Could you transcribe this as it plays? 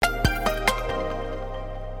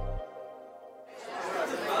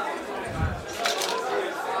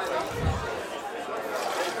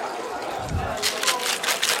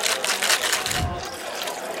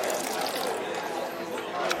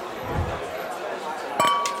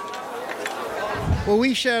Well,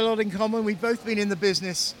 we share a lot in common. We've both been in the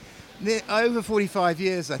business over 45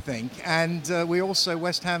 years, I think, and we're also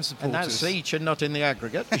West Ham supporters. And that's each and not in the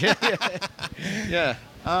aggregate. Yeah.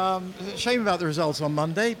 Shame about the results on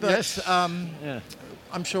Monday, but yes.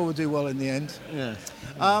 I'm sure we'll do well in the end. Yeah.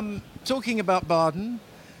 Talking about Baden,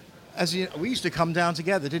 as you know, we used to come down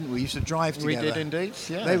together, didn't we? We used to drive together. We did indeed,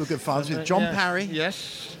 yeah. They were good fun. With John Parry.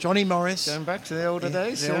 Yes. Johnny Morris. Going back to the older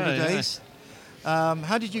days. The older days.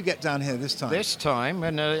 How did you get down here this time? This time,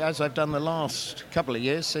 and as I've done the last couple of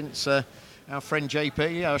years since our friend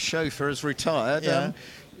JP, our chauffeur, has retired,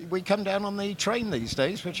 we come down on the train these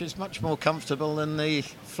days, which is much more comfortable than the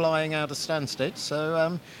flying out of Stansted.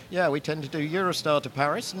 So, we tend to do Eurostar to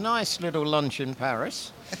Paris, nice little lunch in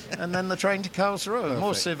Paris, and then the train to Karlsruhe,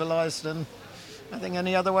 more civilised than I think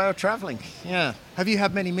any other way of travelling. Yeah. Have you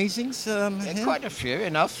had many meetings? Quite a few,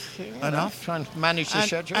 enough. Enough. Trying to manage the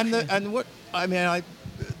schedule. And what I mean,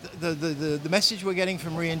 the message we're getting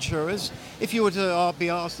from reinsurers, if you were to be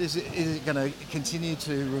asked, is it going to continue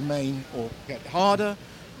to remain or get harder,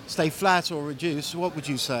 stay flat or reduce? What would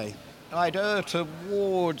you say? I'd err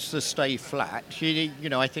towards the stay flat. You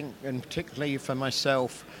know, I think, and particularly for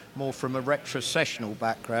myself, more from a retrocessional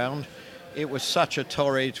background, it was such a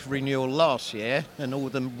torrid renewal last year, and all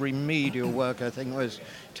the remedial work, I think, was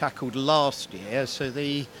tackled last year. So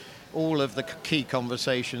all of the key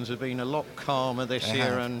conversations have been a lot calmer this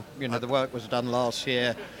year, and the work was done last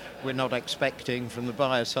year. We're not expecting from the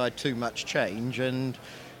buyer side too much change, and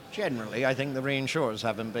generally, I think the reinsurers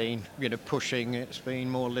haven't been, pushing. It's been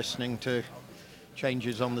more listening to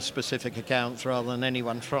changes on the specific accounts rather than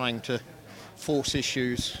anyone trying to force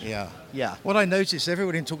issues. Yeah. What I notice,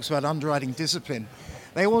 everybody talks about underwriting discipline.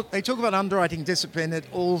 They talk about underwriting discipline at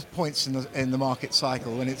all points in the market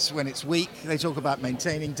cycle. When it's weak, they talk about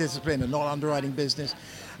maintaining discipline and not underwriting business.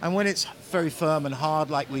 And when it's very firm and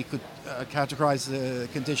hard, like we could categorize the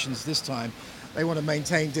conditions this time, they want to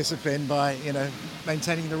maintain discipline by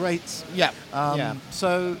maintaining the rates.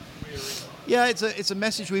 So. Yeah, it's a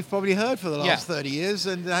message we've probably heard for the last 30 years,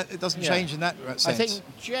 and it doesn't change in that sense. I think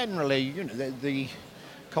generally, the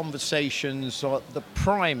conversations at the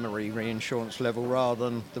primary reinsurance level rather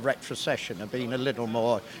than the retrocession have been a little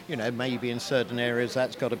more, maybe in certain areas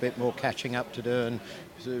that's got a bit more catching up to do. And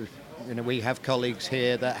so, we have colleagues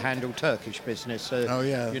here that handle Turkish business. So,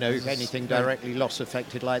 if anything directly loss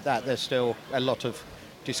affected like that, there's still a lot of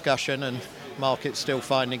discussion, and market's still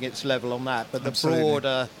finding its level on that. But the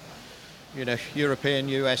broader European,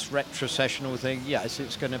 US retrocessional thing, yes,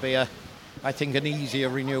 it's going to be I think an easier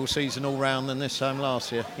renewal season all round than this time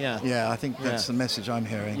last year. Yeah, I think that's the message I'm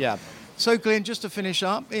hearing. Yeah. So, Glyn, just to finish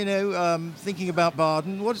up, thinking about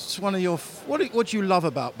Baden, what's one of your what do you love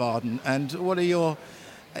about Baden, and what are your,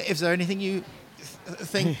 is there anything you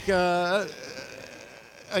think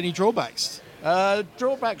any drawbacks?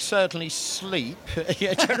 Drawbacks certainly sleep.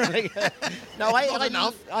 Generally. No,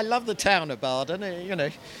 I love the town of Baden.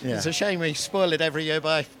 It's a shame we spoil it every year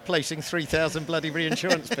by placing 3,000 bloody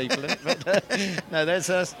reinsurance people in it. But no, there's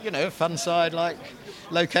a fun side like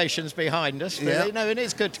locations behind us. But, and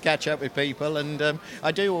it's good to catch up with people. And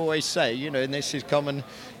I do always say, and this is common.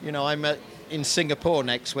 I'm in Singapore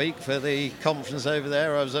next week for the conference over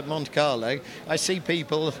there. I was at Monte Carlo. I see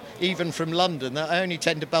people even from London that I only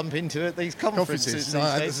tend to bump into at these conferences. These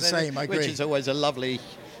days. It's the same, I agree. Which is always a lovely,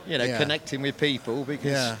 connecting with people,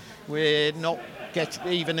 because we're not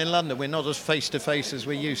even in London, we're not as face-to-face as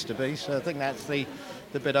we used to be. So I think that's the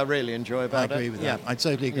bit I really enjoy about it. I agree with that. I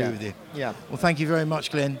totally agree with you. Yeah. Well, thank you very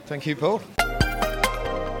much, Glyn. Thank you, Paul.